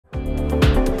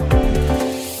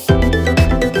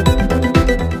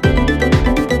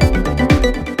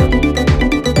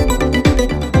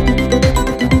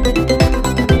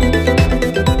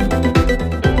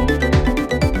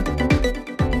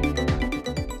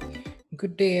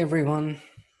Good day, everyone.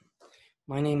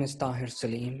 My name is Tahir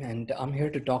Saleem, and I'm here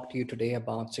to talk to you today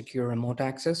about secure remote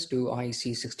access to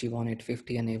IEC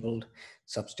 61850 enabled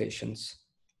substations.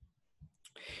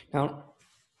 Now,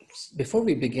 before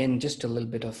we begin, just a little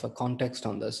bit of a context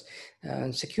on this.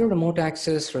 Secure remote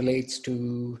access relates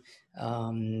to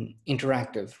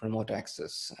interactive remote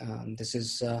access. This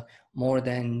is more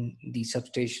than the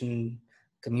substation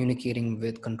communicating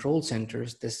with control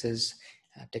centers. This is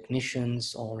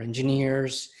technicians or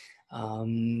engineers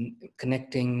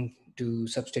connecting to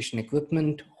substation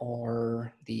equipment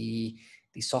or the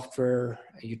software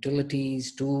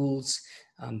utilities, tools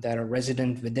that are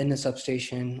resident within a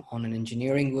substation on an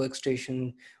engineering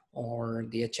workstation or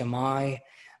the HMI,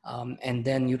 and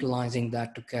then utilizing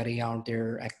that to carry out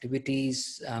their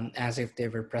activities as if they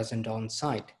were present on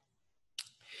site.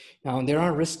 Now, there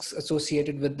are risks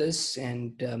associated with this,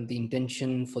 and the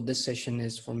intention for this session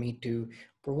is for me to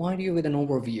provide you with an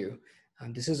overview.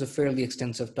 This is a fairly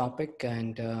extensive topic,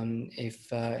 and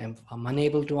if I'm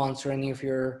unable to answer any of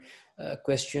your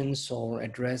questions or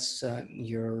address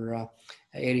your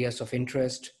areas of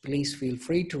interest, please feel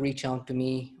free to reach out to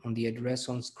me on the address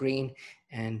on screen,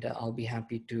 and I'll be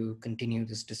happy to continue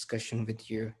this discussion with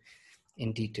you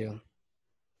in detail.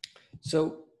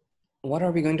 So, what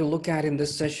are we going to look at in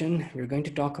this session? We're going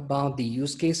to talk about the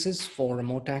use cases for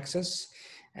remote access.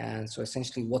 And so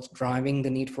essentially what's driving the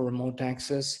need for remote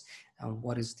access,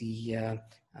 what is the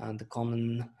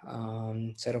common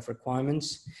set of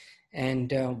requirements,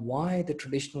 and why the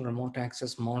traditional remote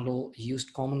access model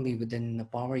used commonly within the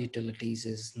power utilities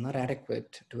is not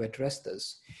adequate to address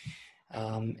this.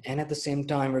 And at the same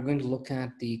time, we're going to look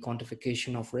at the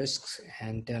quantification of risks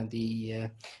and the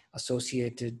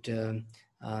associated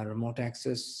remote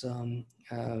access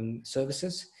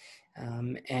services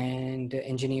and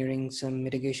engineering some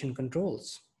mitigation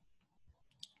controls.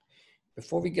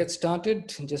 Before we get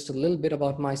started, just a little bit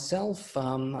about myself.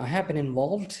 I have been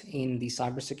involved in the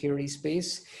cybersecurity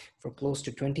space for close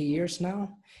to 20 years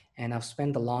now, and I've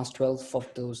spent the last 12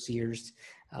 of those years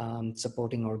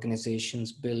supporting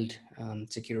organizations build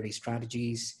security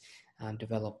strategies,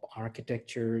 develop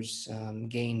architectures,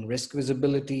 gain risk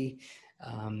visibility,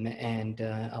 and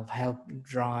I've helped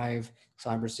drive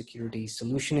cybersecurity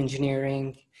solution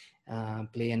engineering,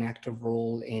 play an active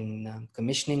role in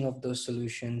commissioning of those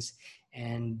solutions,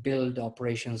 and build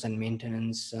operations and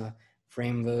maintenance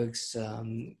frameworks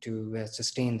to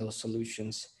sustain those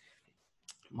solutions.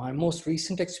 My most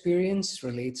recent experience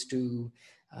relates to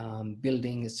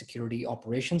building a security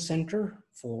operations center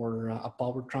for a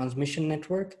power transmission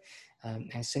network,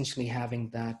 essentially having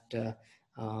that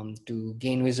to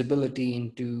gain visibility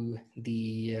into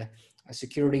the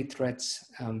security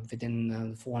threats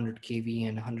within 400 kV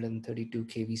and 132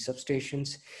 kV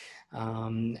substations,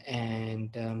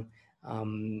 and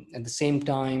at the same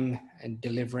time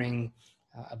delivering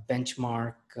a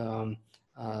benchmark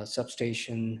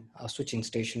substation, a switching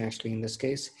station actually in this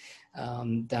case,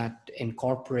 that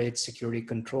incorporates security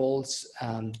controls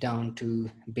down to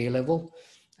bay level,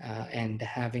 and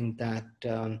having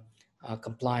that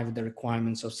comply with the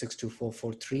requirements of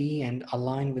 62443 and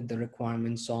align with the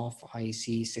requirements of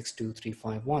IEC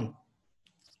 62351.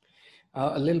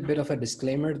 A little bit of a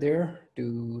disclaimer there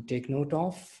to take note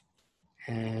of,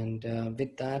 and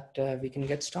with that we can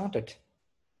get started.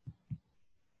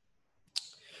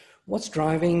 What's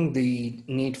driving the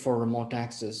need for remote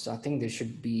access? I think there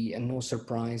should be no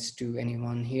surprise to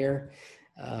anyone here.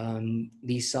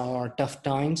 These are tough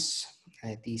times.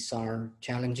 These are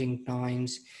challenging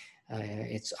times.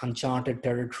 It's uncharted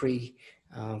territory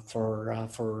for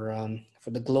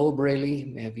the globe,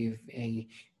 really.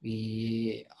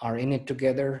 We are in it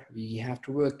together. We have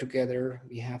to work together.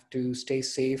 We have to stay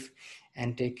safe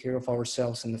and take care of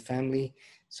ourselves and the family.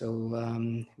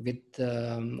 So with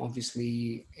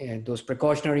obviously those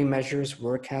precautionary measures,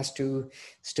 work has to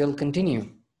still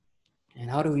continue. And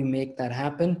how do we make that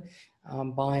happen?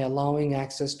 By allowing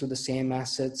access to the same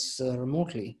assets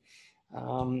remotely.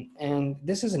 And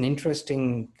this is an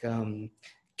interesting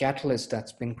catalyst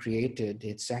that's been created.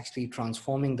 It's actually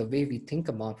transforming the way we think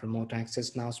about remote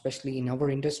access now, especially in our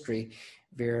industry,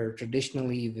 where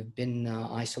traditionally we've been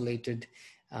isolated,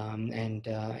 and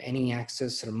any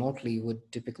access remotely would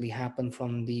typically happen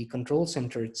from the control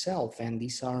center itself. And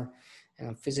these are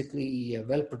physically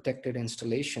well-protected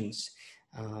installations.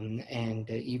 And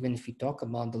even if we talk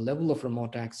about the level of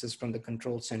remote access from the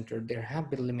control center, there have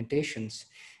been limitations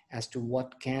as to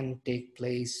what can take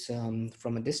place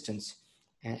from a distance.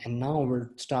 And now we're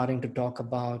starting to talk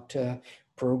about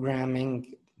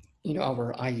programming,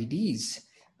 our IEDs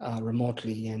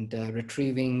remotely, and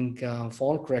retrieving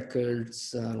fault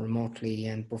records remotely,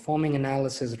 and performing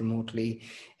analysis remotely,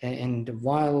 and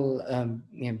while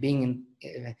being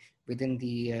within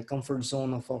the comfort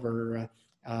zone of our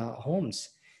homes.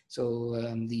 So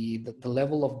the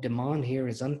level of demand here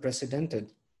is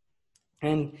unprecedented.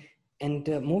 And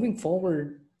moving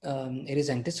forward, it is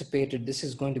anticipated this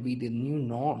is going to be the new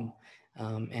norm.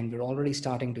 And we're already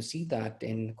starting to see that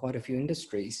in quite a few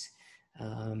industries.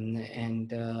 And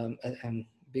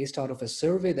based out of a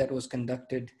survey that was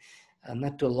conducted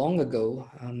not too long ago,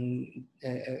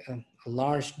 a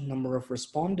large number of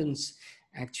respondents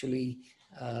actually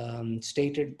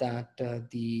stated that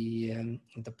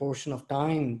the portion of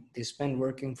time they spend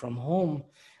working from home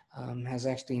has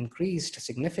actually increased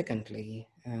significantly.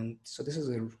 And so this is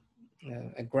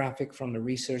a graphic from the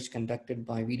research conducted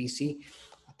by VDC.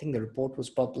 I think the report was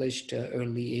published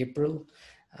early April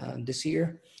this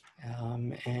year.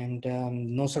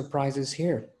 No surprises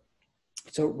here.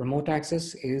 So remote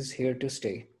access is here to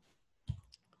stay.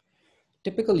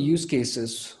 Typical use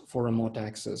cases for remote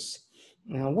access.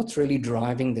 Now, what's really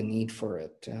driving the need for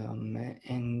it?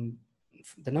 And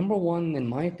the number one, in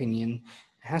my opinion,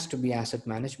 has to be asset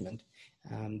management.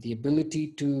 The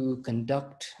ability to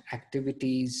conduct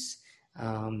activities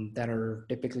that are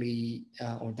typically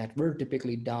or that were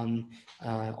typically done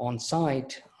on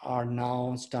site are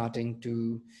now starting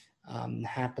to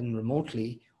happen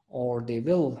remotely, or they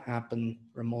will happen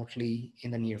remotely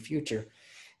in the near future.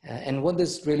 And what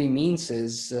this really means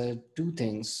is two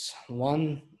things.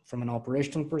 One, from an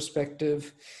operational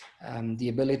perspective, the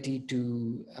ability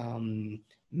to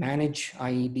manage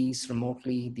IEDs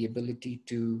remotely, the ability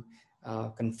to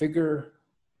configure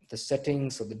the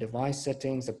settings of the device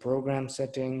settings, the program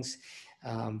settings,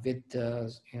 with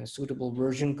suitable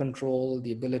version control,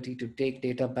 the ability to take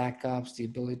data backups, the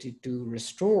ability to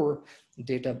restore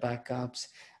data backups,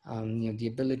 the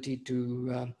ability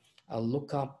to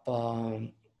look up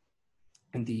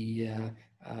and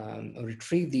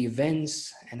retrieve the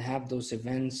events and have those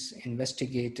events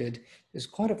investigated. There's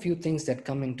quite a few things that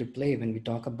come into play when we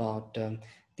talk about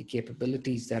the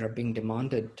capabilities that are being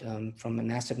demanded from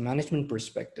an asset management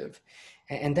perspective.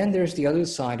 And then there's the other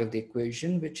side of the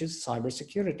equation, which is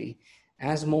cybersecurity.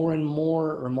 As more and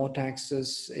more remote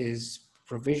access is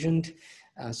provisioned,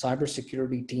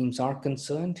 cybersecurity teams are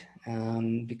concerned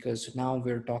because now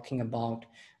we're talking about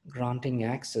granting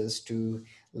access to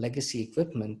legacy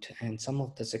equipment, and some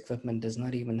of this equipment does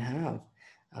not even have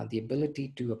the ability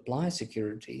to apply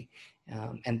security,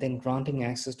 and then granting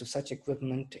access to such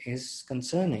equipment is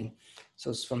concerning.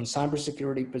 So from a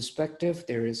cybersecurity perspective,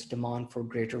 there is demand for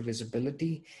greater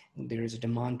visibility. There is a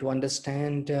demand to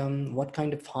understand what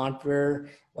kind of hardware,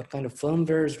 what kind of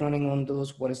firmware is running on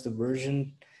those, what is the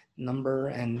version number,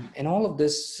 and all of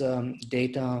this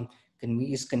data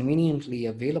is conveniently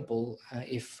available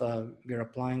if we're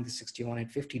applying the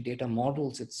 61850 data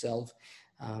models itself,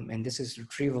 and this is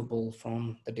retrievable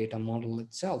from the data model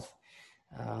itself.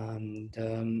 And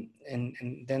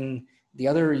then the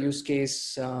other use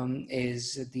case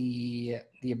is the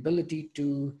ability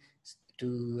to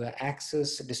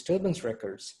access disturbance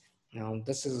records. Now,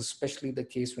 this is especially the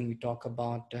case when we talk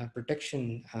about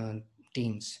protection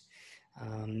teams.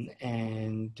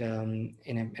 In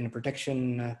a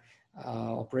protection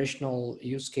operational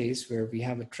use case where we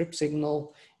have a trip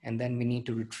signal and then we need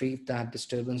to retrieve that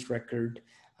disturbance record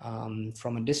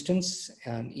from a distance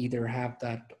and either have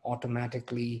that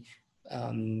automatically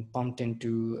pumped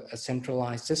into a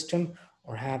centralized system,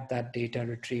 or have that data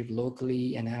retrieved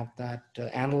locally and have that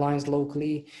analyzed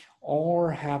locally,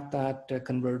 or have that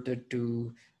converted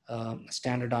to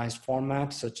standardized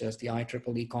formats such as the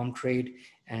IEEE ComTrade,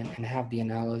 and have the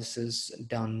analysis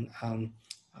done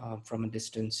from a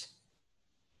distance.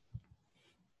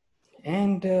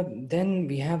 And then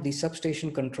we have the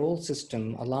substation control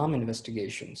system alarm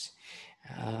investigations.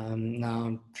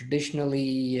 Now,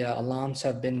 traditionally, alarms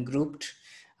have been grouped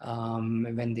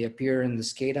when they appear in the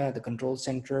SCADA, the control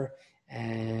center,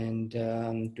 and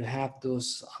to have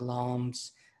those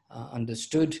alarms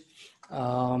understood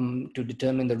to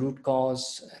determine the root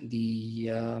cause, the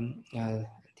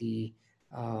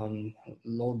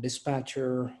load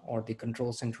dispatcher or the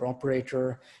control center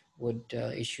operator would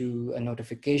issue a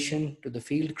notification to the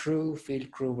field crew.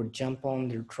 Field crew would jump on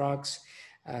their trucks,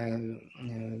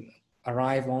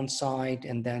 arrive on site,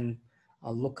 and then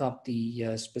look up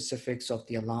the specifics of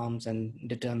the alarms and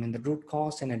determine the root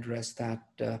cause and address that,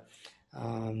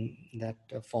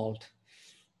 fault.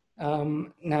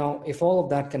 Now, if all of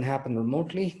that can happen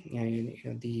remotely,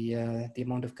 the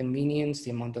amount of convenience,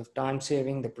 the amount of time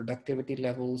saving, the productivity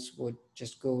levels would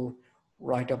just go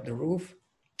right up the roof.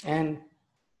 And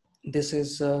this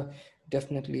is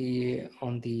definitely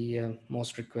on the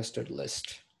most requested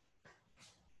list.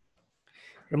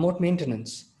 Remote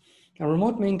maintenance. Now,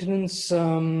 remote maintenance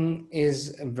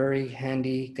is a very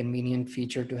handy, convenient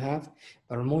feature to have,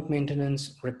 but remote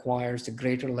maintenance requires a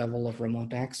greater level of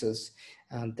remote access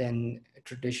than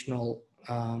traditional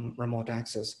remote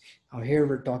access. Now, here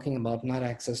we're talking about not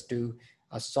access to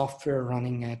a software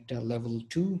running at level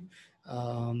 2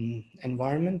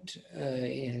 environment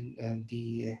in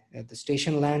the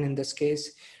station LAN in this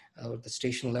case, or the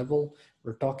station level.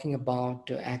 We're talking about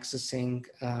accessing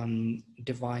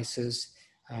devices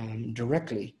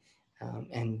directly.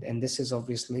 And this is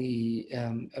obviously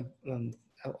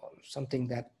something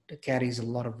that carries a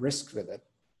lot of risk with it.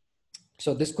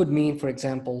 So this could mean, for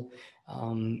example,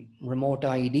 remote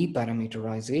IED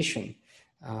parameterization.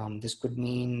 This could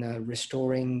mean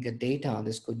restoring data.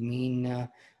 This could mean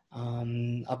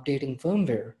updating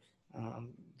firmware.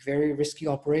 Very risky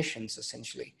operations,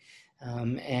 essentially.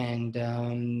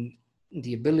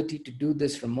 The ability to do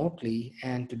this remotely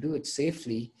and to do it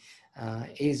safely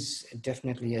is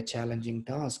definitely a challenging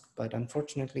task. But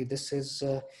unfortunately, this is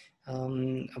a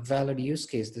valid use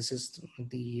case. This is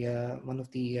the one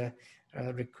of the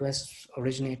requests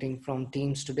originating from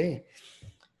teams today.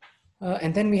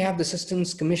 And then we have the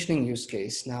systems commissioning use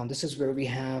case. Now, this is where we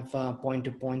have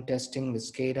point-to-point testing with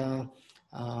SCADA,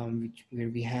 where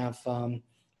we have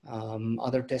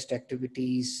other test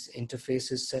activities,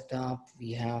 interfaces set up.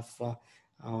 We have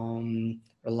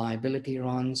reliability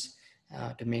runs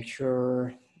to make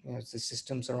sure the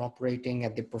systems are operating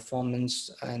at the performance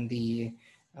and the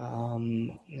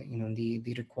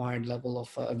the required level of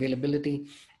availability.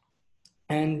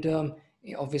 And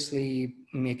obviously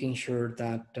making sure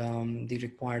that the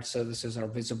required services are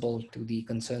visible to the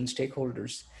concerned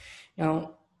stakeholders.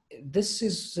 Now, this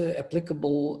is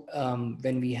applicable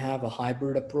when we have a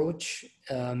hybrid approach,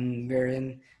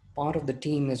 wherein part of the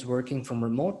team is working from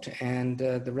remote and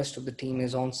the rest of the team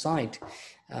is on site,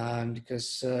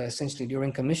 because essentially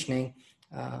during commissioning,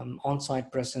 on-site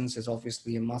presence is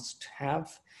obviously a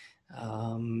must-have.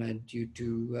 Due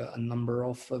to a number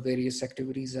of various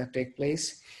activities that take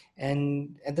place.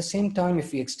 And at the same time,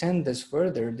 if we extend this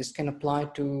further, this can apply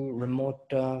to remote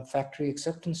factory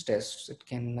acceptance tests. It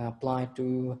can apply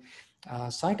to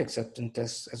site acceptance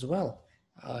tests as well,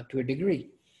 to a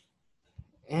degree.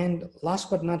 And last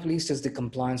but not least is the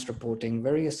compliance reporting,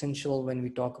 very essential when we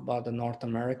talk about the North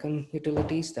American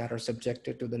utilities that are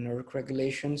subjected to the NERC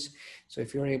regulations. So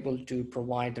if you're able to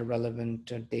provide the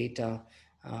relevant data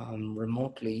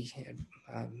remotely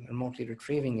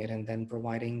retrieving it and then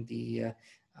providing the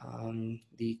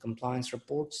compliance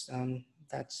reports,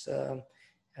 that's a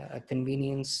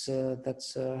convenience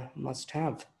that's a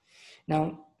must-have.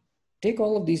 Now, take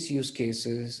all of these use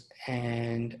cases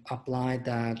and apply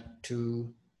that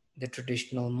to the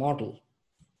traditional model.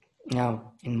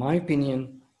 Now, in my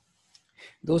opinion,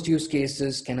 those use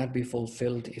cases cannot be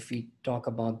fulfilled if we talk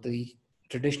about the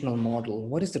traditional model.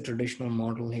 What is the traditional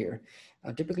model here?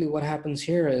 Typically what happens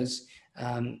here is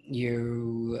let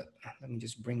me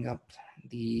just bring up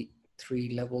the 3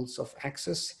 levels of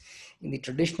access. In the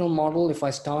traditional model, if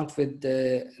I start with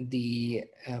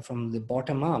from the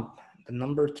bottom up, the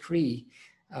number 3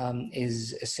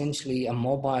 is essentially a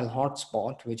mobile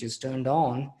hotspot, which is turned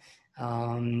on,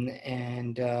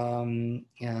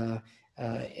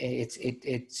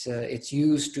 it's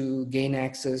used to gain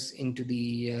access into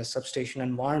the substation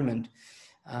environment.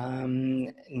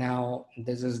 Now,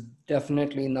 this is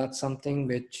definitely not something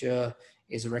which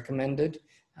is recommended,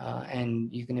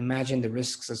 and you can imagine the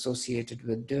risks associated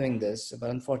with doing this, but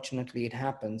unfortunately it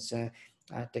happens.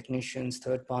 Technicians,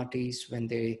 third parties, when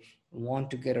they want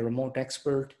to get a remote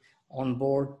expert on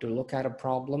board to look at a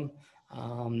problem,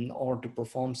 or to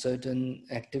perform certain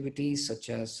activities such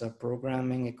as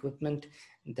programming equipment,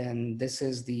 then this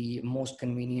is the most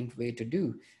convenient way to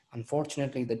do.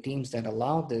 Unfortunately, the teams that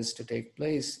allow this to take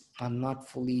place are not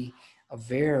fully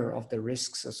aware of the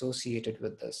risks associated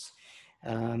with this.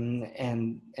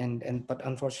 But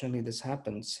unfortunately this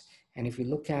happens. And if you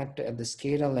look at the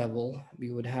SCADA level, we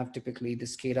would have typically the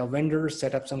SCADA vendor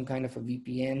set up some kind of a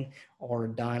VPN or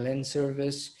dial-in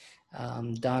service.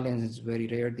 Dial-in is very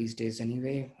rare these days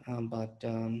anyway, but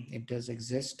it does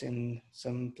exist in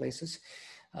some places.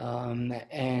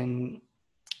 And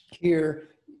here,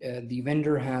 the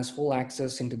vendor has full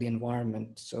access into the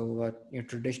environment. So your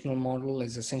traditional model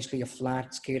is essentially a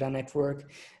flat SCADA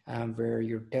network where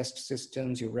your test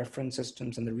systems, your reference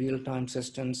systems, and the real-time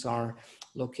systems are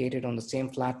located on the same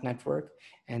flat network.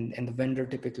 And the vendor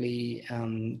typically,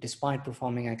 despite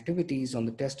performing activities on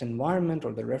the test environment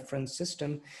or the reference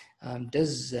system,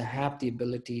 does have the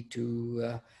ability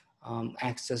to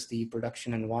access the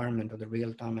production environment or the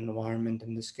real-time environment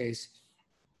in this case.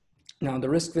 Now, the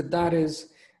risk with that is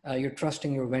you're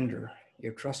trusting your vendor.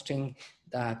 You're trusting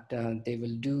that they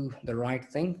will do the right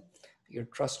thing. You're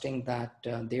trusting that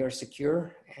they are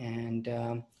secure and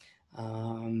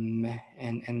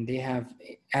they have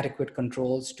adequate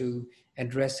controls to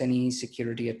address any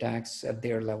security attacks at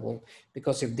their level.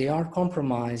 Because if they are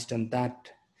compromised, and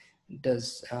that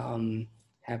does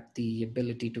have the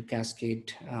ability to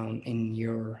cascade in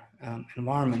your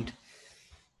environment.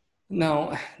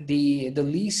 Now, the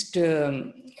least,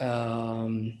 well,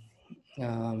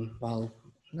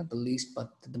 not the least, but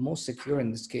the most secure in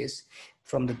this case,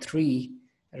 from the three,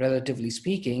 relatively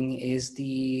speaking, is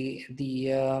the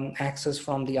access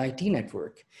from the IT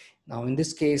network. Now, in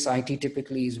this case, IT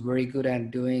typically is very good at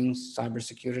doing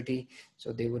cybersecurity,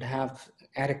 so they would have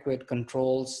adequate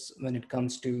controls when it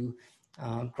comes to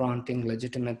granting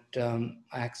legitimate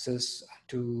access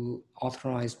to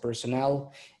authorized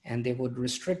personnel, and they would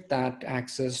restrict that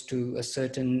access to a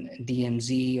certain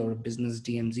DMZ or business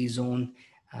DMZ zone,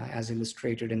 as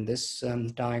illustrated in this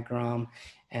diagram.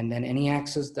 And then any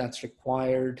access that's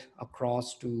required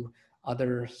across to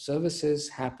other services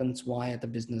happens via the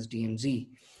business DMZ.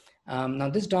 Now,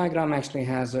 this diagram actually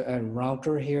has a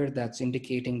router here that's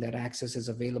indicating that access is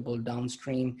available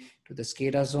downstream to the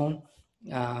SCADA zone.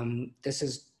 This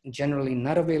is generally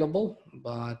not available,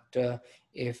 but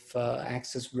if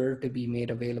access were to be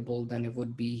made available, then it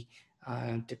would be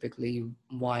typically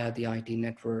via the IT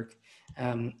network.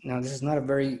 Now, this is not a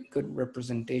very good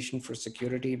representation for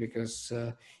security because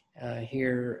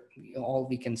here all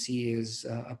we can see is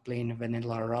a plain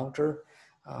vanilla router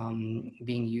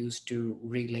being used to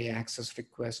relay access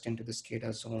request into the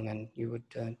SCADA zone, and you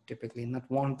would typically not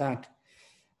want that.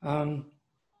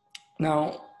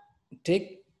 Now,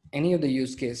 take any of the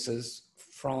use cases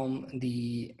from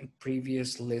the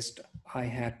previous list I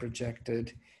had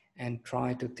projected and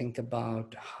try to think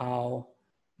about how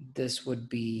this would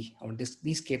be, or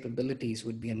these capabilities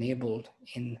would be enabled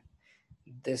in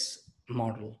this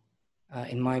model.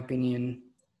 In my opinion,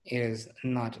 it is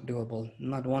not doable.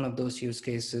 Not one of those use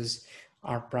cases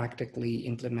are practically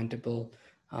implementable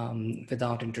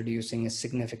without introducing a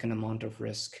significant amount of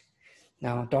risk.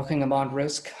 Now, talking about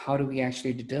risk, how do we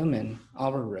actually determine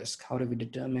our risk? How do we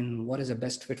determine what is the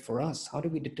best fit for us? How do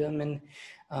we determine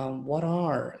what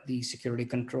are the security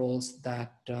controls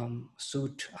that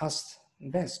suit us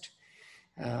best?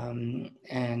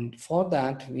 And for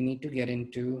that, we need to get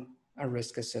into a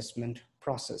risk assessment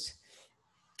process.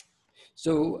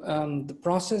 So the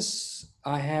process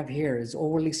I have here is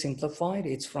overly simplified.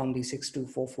 It's from the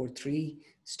 62443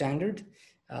 standard.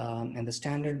 And the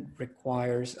standard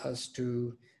requires us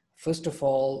to, first of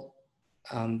all,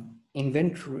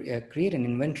 create an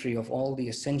inventory of all the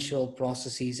essential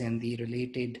processes and the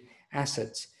related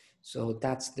assets. So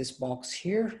that's this box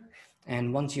here.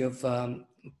 And once you've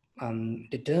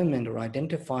determined or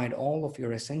identified all of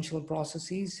your essential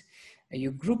processes,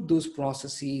 you group those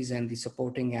processes and the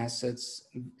supporting assets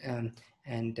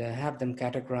and have them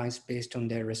categorized based on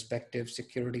their respective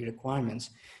security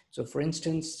requirements. So for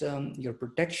instance, your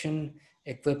protection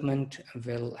equipment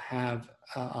will have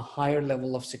a higher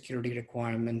level of security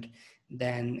requirement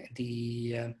than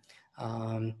the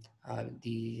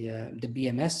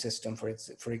BMS system,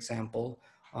 for example,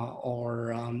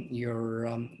 or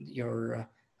your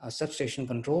substation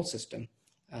control system,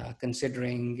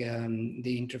 considering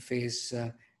the interface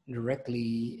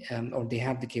directly, or they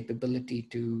have the capability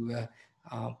to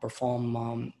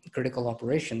perform critical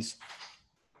operations.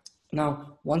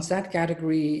 Now, once that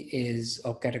category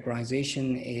of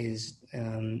categorization is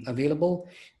available,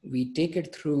 we take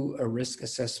it through a risk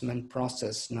assessment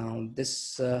process. Now,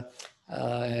 this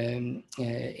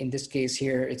in this case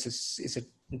here, it's a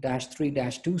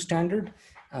 -3-2 standard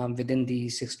within the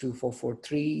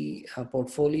 62443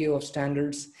 portfolio of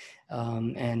standards,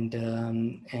 and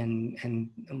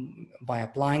by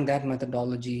applying that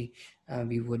methodology,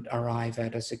 we would arrive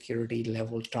at a security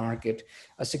level target.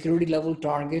 A security level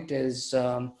target is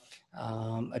a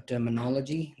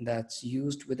terminology that's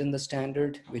used within the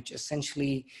standard, which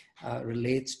essentially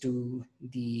relates to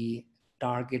the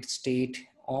target state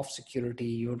of security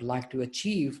you would like to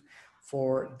achieve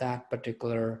for that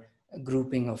particular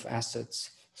grouping of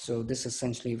assets. So this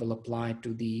essentially will apply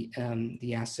to the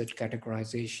asset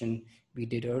categorization we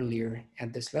did earlier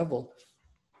at this level.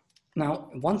 Now,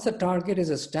 once the target is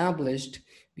established,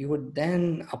 we would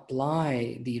then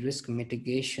apply the risk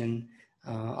mitigation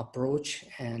approach.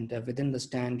 And within the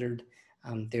standard,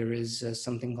 there is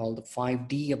something called the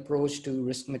 5D approach to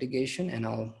risk mitigation. And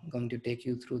I'm going to take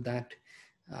you through that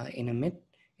in a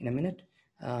minute.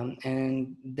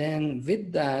 And then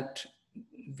with that,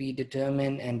 we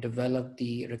determine and develop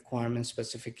the requirement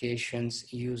specifications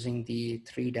using the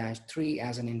 3-3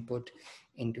 as an input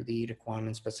into the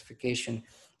requirement specification.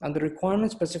 And the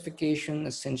requirement specification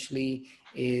essentially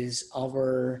is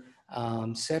our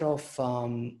set of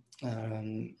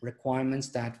requirements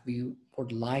that we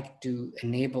would like to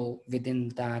enable within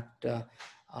that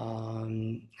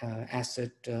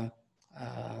asset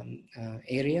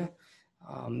area.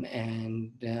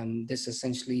 This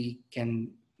essentially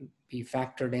can be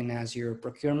factored in as your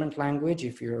procurement language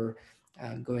if you're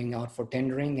going out for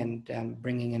tendering and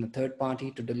bringing in a third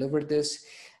party to deliver this.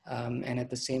 And at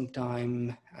the same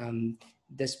time,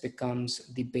 this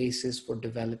becomes the basis for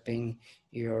developing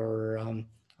your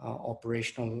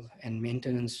operational and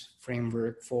maintenance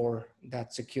framework for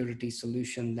that security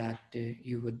solution that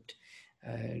you would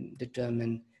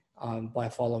determine by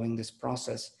following this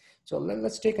process. So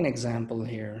let's take an example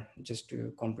here just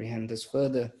to comprehend this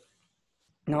further.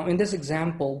 Now, in this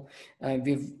example,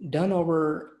 we've done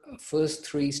our first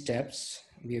 3 steps.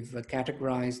 We've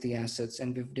categorized the assets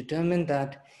and we've determined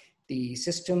that the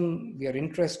system we are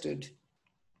interested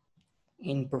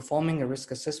in performing a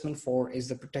risk assessment for is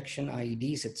the protection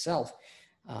IEDs itself.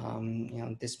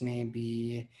 This may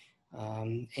be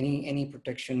any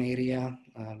protection area,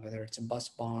 whether it's a bus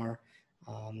bar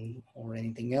or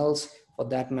anything else for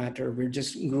that matter. We're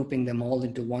just grouping them all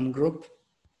into one group.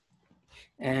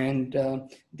 And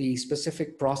the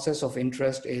specific process of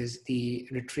interest is the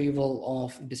retrieval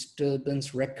of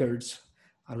disturbance records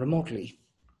remotely.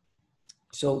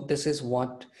 So this is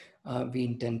what we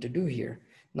intend to do here.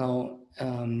 Now,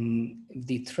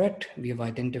 the threat we have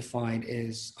identified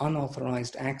is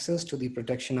unauthorized access to the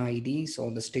protection IEDs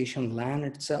or the station LAN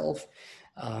itself.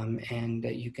 And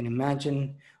you can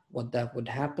imagine what would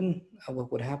happen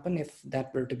if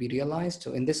that were to be realized.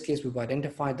 So in this case, we've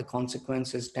identified the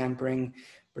consequences: tampering,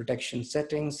 protection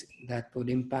settings that would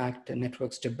impact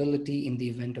network stability in the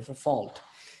event of a fault.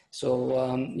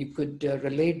 So you could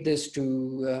relate this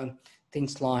to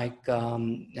things like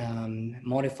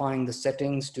modifying the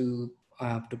settings to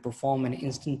perform an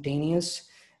instantaneous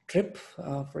trip,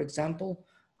 for example.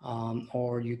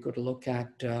 Or you could look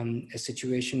at a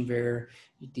situation where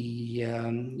you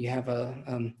have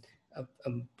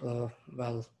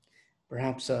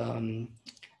perhaps an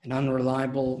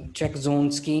unreliable check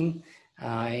zone scheme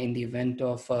in the event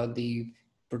of the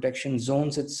protection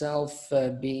zones itself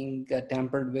being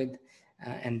tampered with,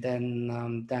 and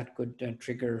then that could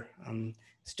trigger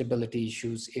stability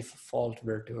issues if a fault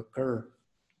were to occur.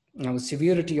 Now, the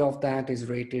severity of that is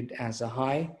rated as a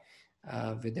high,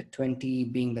 with a 20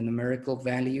 being the numerical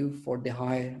value for the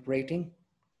high rating.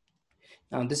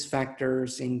 Now, this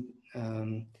factors in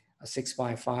a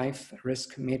 6x5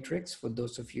 risk matrix for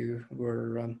those of you who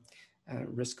are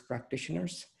risk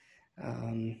practitioners,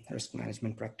 risk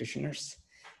management practitioners.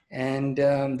 And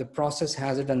the process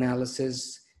hazard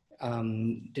analysis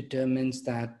determines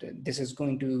that this is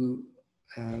going to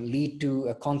lead to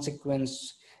a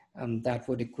consequence that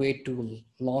would equate to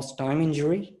lost time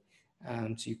injury.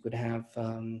 So you could have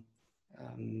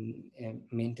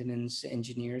maintenance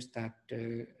engineers that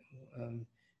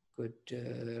could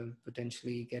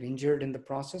potentially get injured in the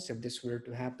process if this were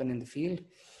to happen in the field.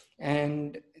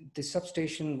 And the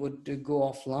substation would go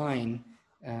offline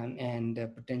and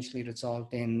potentially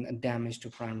result in damage to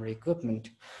primary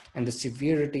equipment. And the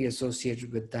severity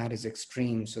associated with that is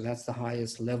extreme. So that's the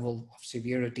highest level of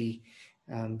severity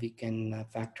we can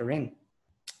factor in.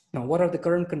 Now, what are the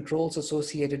current controls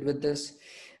associated with this?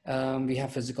 We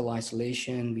have physical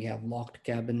isolation, we have locked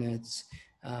cabinets,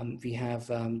 we have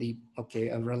a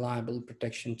reliable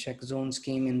protection check zone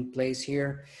scheme in place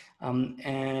here.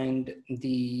 And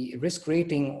the risk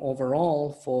rating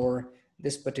overall for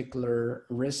this particular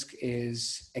risk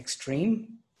is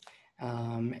extreme.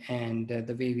 And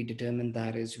the way we determined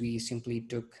that is we simply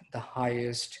took the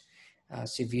highest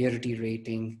severity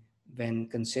rating when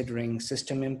considering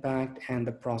system impact and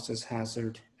the process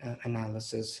hazard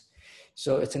analysis.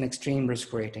 So it's an extreme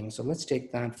risk rating. So let's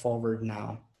take that forward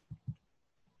now.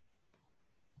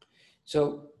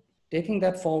 So taking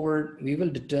that forward, we will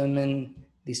determine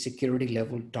the security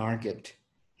level target.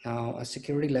 Now, a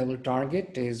security level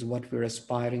target is what we're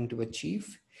aspiring to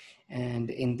achieve. And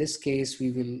in this case,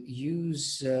 we will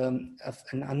use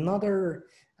another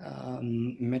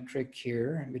metric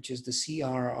here, which is the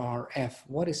CRRF.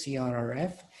 What is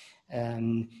CRRF?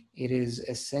 It is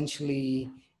essentially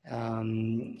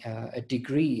a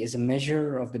degree, is a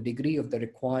measure of the degree of the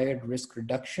required risk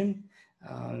reduction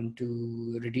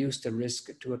to reduce the risk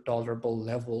to a tolerable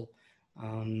level.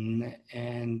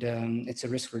 It's a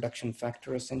risk reduction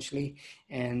factor essentially.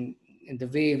 And the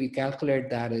way we calculate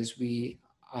that is we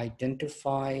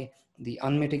identify the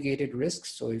unmitigated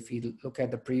risks. So if you look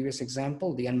at the previous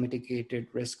example, the unmitigated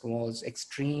risk was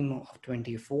extreme of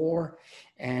 24,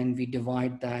 and we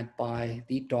divide that by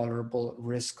the tolerable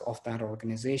risk of that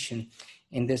organization.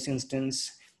 In this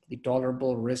instance, the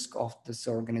tolerable risk of this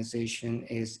organization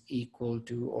is equal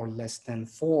to or less than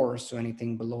 4. So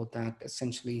anything below that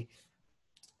essentially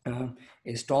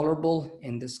is tolerable.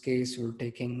 In this case, we're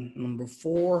taking number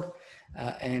 4.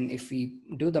 And if we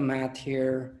do the math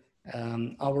here,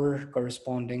 our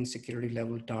corresponding security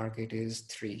level target is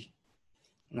 3.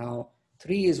 Now,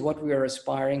 3 is what we are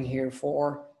aspiring here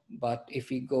for, but if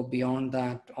we go beyond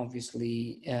that,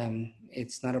 obviously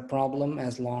it's not a problem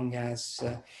as long as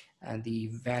the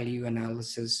value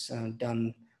analysis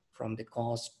done from the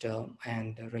cost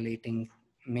and relating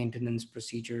maintenance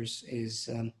procedures is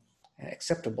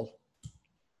acceptable.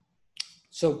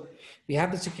 So we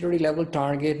have the security level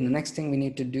target, and the next thing we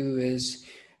need to do is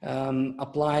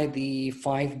apply the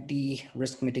 5D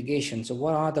risk mitigation. So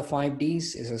what are the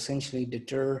 5Ds? Is essentially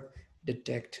deter,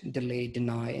 detect, delay,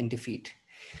 deny, and defeat.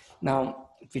 Now,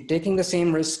 if we're taking the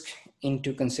same risk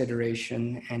into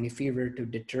consideration, and if we were to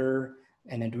deter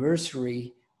an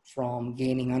adversary from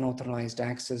gaining unauthorized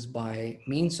access by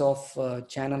means of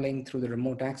channeling through the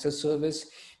remote access service,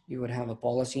 you would have a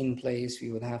policy in place,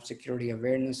 we would have security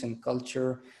awareness and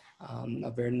culture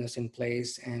awareness in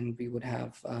place, and we would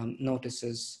have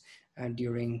notices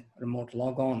during remote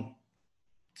logon.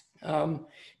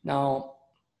 Now,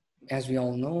 as we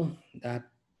all know, that,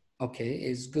 okay,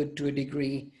 is good to a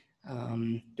degree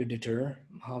to deter.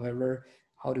 However,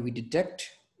 how do we detect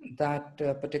that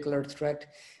particular threat?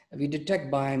 We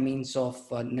detect by means of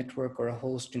a network or a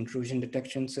host intrusion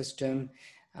detection system.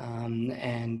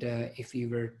 And if we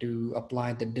were to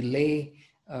apply the delay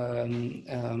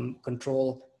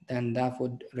control, then that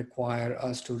would require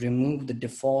us to remove the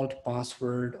default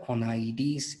password on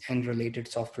IEDs and related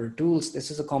software tools. This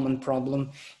is a common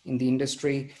problem in the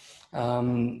industry.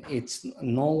 It's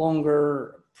no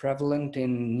longer prevalent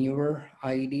in newer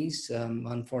IEDs.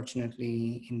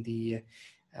 Unfortunately, in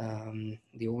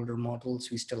the older models,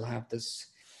 we still have this.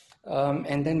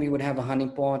 And then we would have a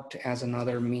honeypot as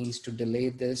another means to delay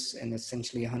this. And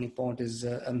essentially a honeypot is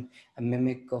a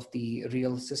mimic of the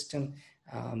real system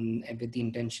with the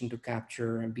intention to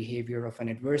capture behavior of an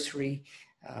adversary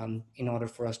in order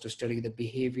for us to study the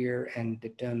behavior and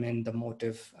determine the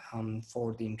motive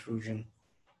for the intrusion.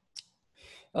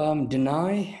 The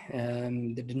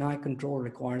deny control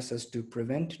requires us to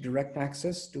prevent direct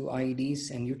access to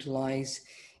IEDs and utilize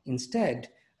instead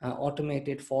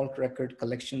automated fault record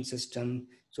collection system.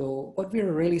 So what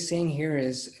we're really saying here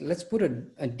is let's put a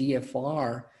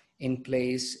DFR in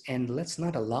place and let's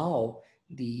not allow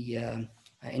the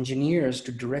engineers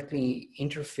to directly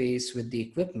interface with the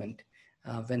equipment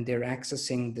when they're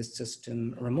accessing this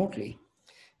system remotely.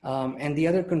 And the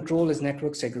other control is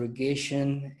network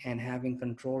segregation and having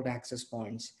controlled access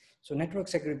points. So network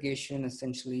segregation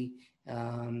essentially,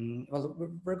 well,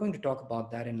 we're going to talk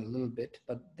about that in a little bit,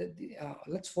 but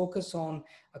let's focus on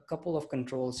a couple of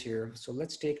controls here. So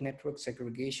let's take network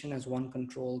segregation as one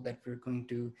control that we're going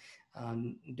to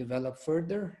develop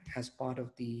further as part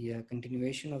of the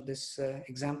continuation of this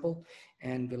example.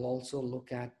 And we'll also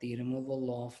look at the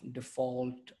removal of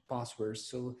default passwords.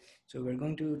 So we're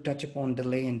going to touch upon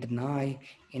delay and deny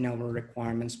in our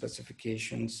requirement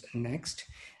specifications next.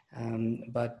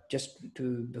 But just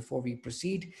before we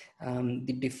proceed,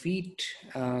 the defeat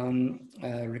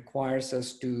requires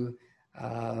us to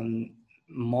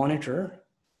monitor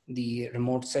the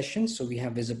remote sessions, so we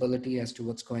have visibility as to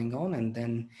what's going on, and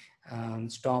then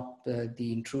stop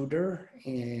the intruder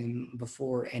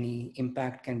before any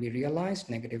impact can be realized,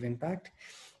 negative impact.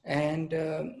 And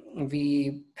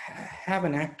we have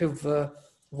an active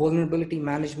vulnerability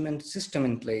management system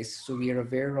in place. So we are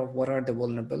aware of what are the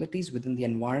vulnerabilities within the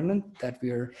environment that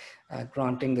we are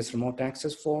granting this remote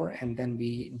access for, and then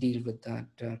we deal with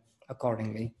that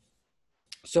accordingly.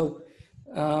 So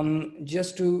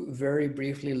just to very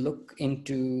briefly look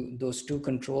into those two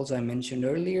controls I mentioned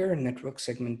earlier, network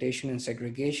segmentation and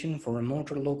segregation for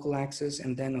remote or local access,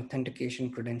 and then authentication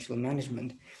credential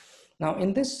management. Now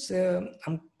in this,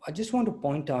 I just want to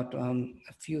point out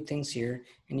a few things here,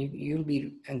 and you'll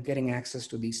be getting access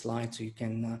to these slides so you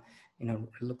can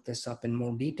look this up in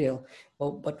more detail.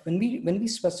 But when we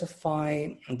specify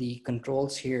the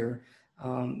controls here,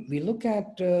 we look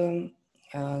at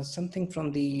something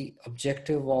from the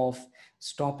objective of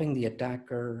stopping the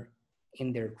attacker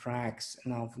in their tracks.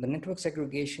 Now, for the network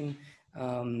segregation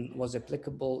was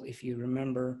applicable, if you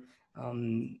remember,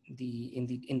 in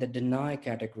the deny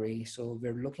category. So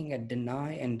we're looking at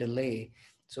deny and delay.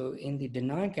 So in the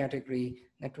deny category,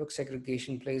 network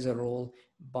segregation plays a role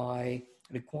by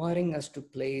requiring us to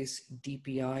place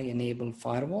DPI-enabled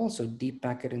firewalls, so deep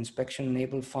packet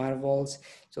inspection-enabled firewalls.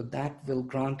 So that will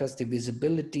grant us the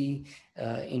visibility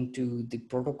into the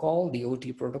protocol, the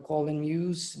OT protocol in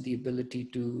use, the ability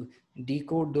to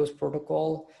decode those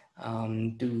protocol,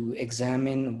 to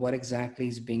examine what exactly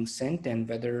is being sent and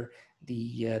whether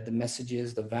the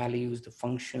messages, the values, the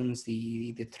functions,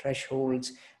 the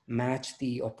thresholds match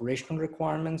the operational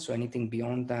requirements. So anything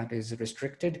beyond that is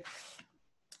restricted.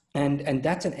 And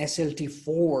that's an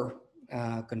SLT4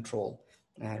 control.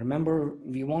 Remember,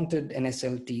 we wanted an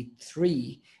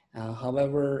SLT3.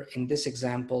 However, in this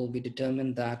example, we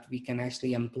determined that we can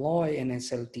actually employ an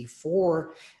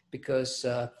SLT4 because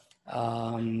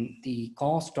the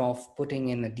cost of putting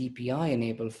in a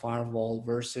DPI-enabled firewall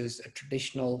versus a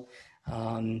traditional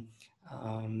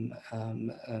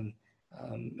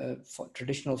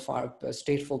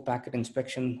stateful packet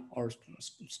inspection or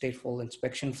stateful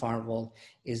inspection firewall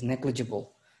is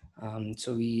negligible.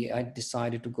 So I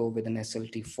decided to go with an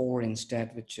SLT4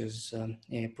 instead, which is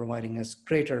providing us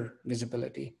greater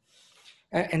visibility.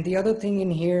 And the other thing in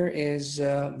here is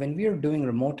when we are doing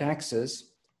remote access,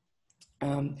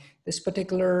 this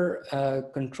particular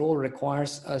control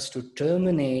requires us to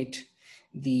terminate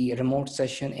the remote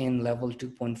session in level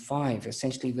 2.5.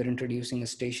 Essentially, we're introducing a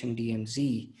station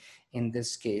DMZ in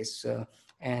this case.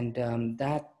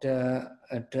 That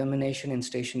termination in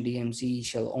station DMZ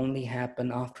shall only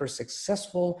happen after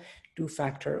successful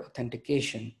two-factor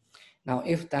authentication. Now,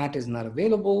 if that is not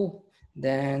available,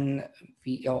 then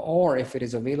or if it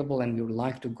is available and we would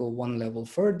like to go one level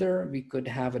further, we could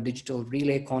have a digital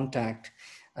relay contact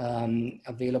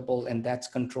available, and that's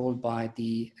controlled by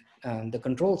the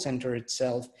control center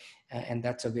itself, and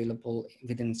that's available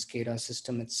within SCADA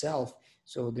system itself.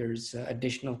 So there's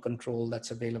additional control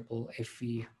that's available if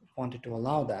we wanted to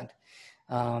allow that.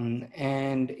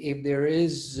 And if there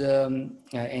is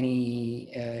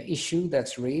any issue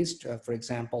that's raised, for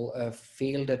example, a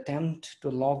failed attempt to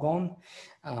log on,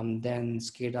 then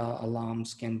SCADA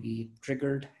alarms can be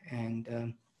triggered,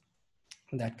 and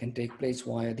that can take place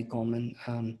via the common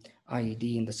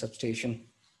IED in the substation.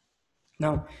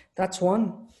 Now, that's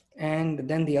one. And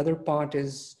then the other part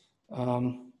is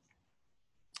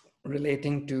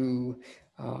relating to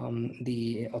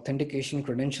the authentication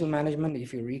credential management.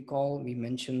 If you recall, we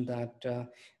mentioned that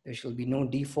there shall be no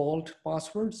default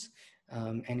passwords.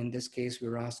 And in this case,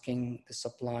 we're asking the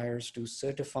suppliers to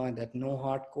certify that no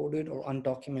hard-coded or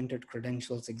undocumented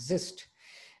credentials exist.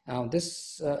 Now,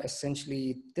 this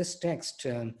essentially, this text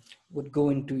would go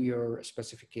into your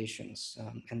specifications,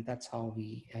 and that's how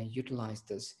we utilize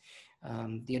this.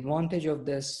 The advantage of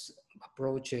this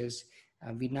approach is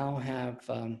we now have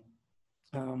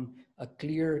a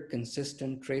clear,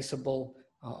 consistent, traceable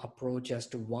approach as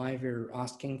to why we're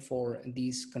asking for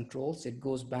these controls. It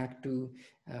goes back to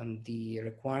the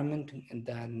requirement, and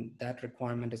then that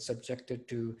requirement is subjected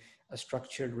to a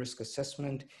structured risk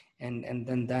assessment, and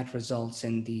then that results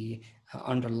in the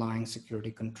underlying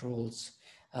security controls.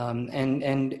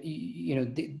 You know,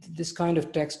 this kind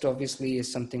of text obviously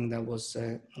is something that was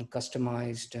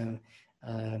customized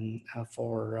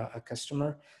for a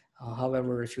customer.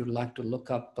 However, if you'd like to look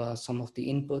up some of the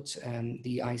inputs, and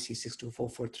the IEC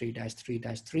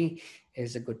 62443-3-3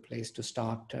 is a good place to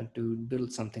start to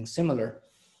build something similar.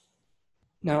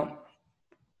 Now,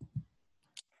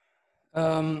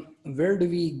 where do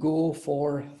we go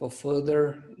for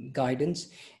further guidance?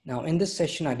 Now, in this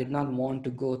session, I did not want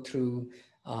to go through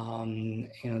you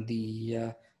know,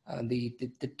 the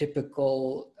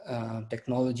typical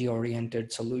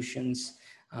technology-oriented solutions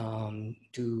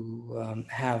to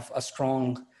have a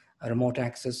strong remote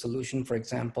access solution. For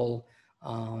example,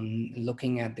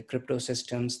 looking at the crypto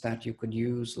systems that you could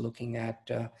use, looking at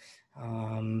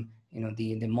you know,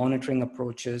 the monitoring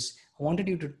approaches. I wanted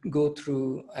you to go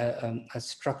through a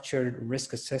structured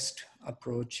risk assessed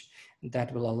approach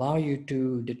that will allow you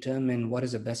to determine what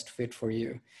is the best fit for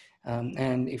you.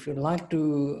 And if you'd like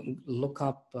to look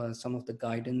up some of the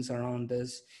guidance around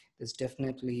this, there's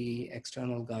definitely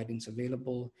external guidance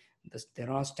available.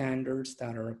 There are standards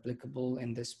that are applicable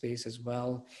in this space as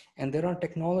well. And there are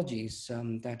technologies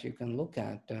that you can look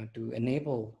at to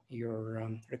enable your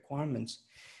requirements.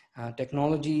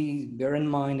 Technology, bear in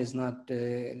mind, is not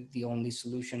the only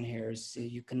solution here. So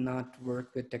you cannot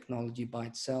work with technology by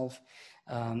itself.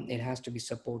 It has to be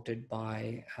supported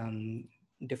by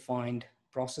defined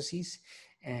processes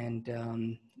and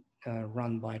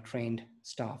run by trained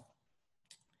staff.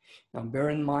 Now, bear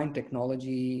in mind,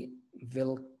 technology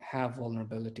will have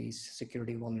vulnerabilities,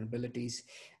 security vulnerabilities.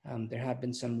 There have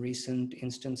been some recent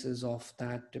instances of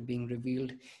that being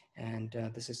revealed, and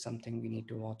this is something we need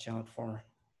to watch out for.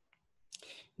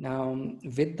 Now,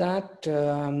 with that,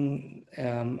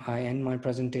 I end my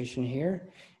presentation here,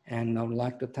 and I would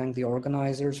like to thank the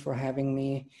organizers for having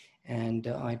me, and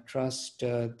I trust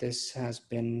this has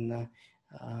been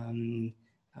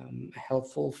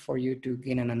helpful for you to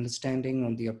gain an understanding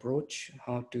on the approach,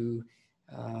 how to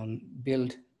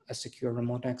build a secure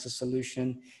remote access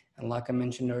solution. And like I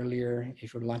mentioned earlier,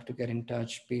 if you'd like to get in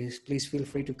touch, please feel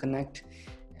free to connect.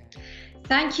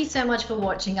 Thank you so much for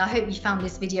watching. I hope you found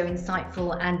this video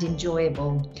insightful and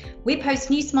enjoyable. We post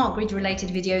new smart grid related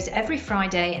videos every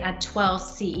Friday at 12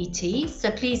 CET,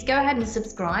 so please go ahead and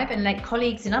subscribe and let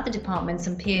colleagues in other departments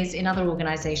and peers in other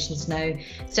organisations know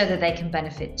so that they can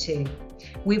benefit too.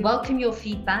 We welcome your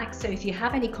feedback, so if you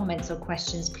have any comments or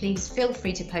questions, please feel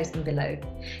free to post them below.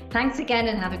 Thanks again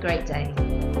and have a great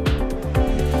day.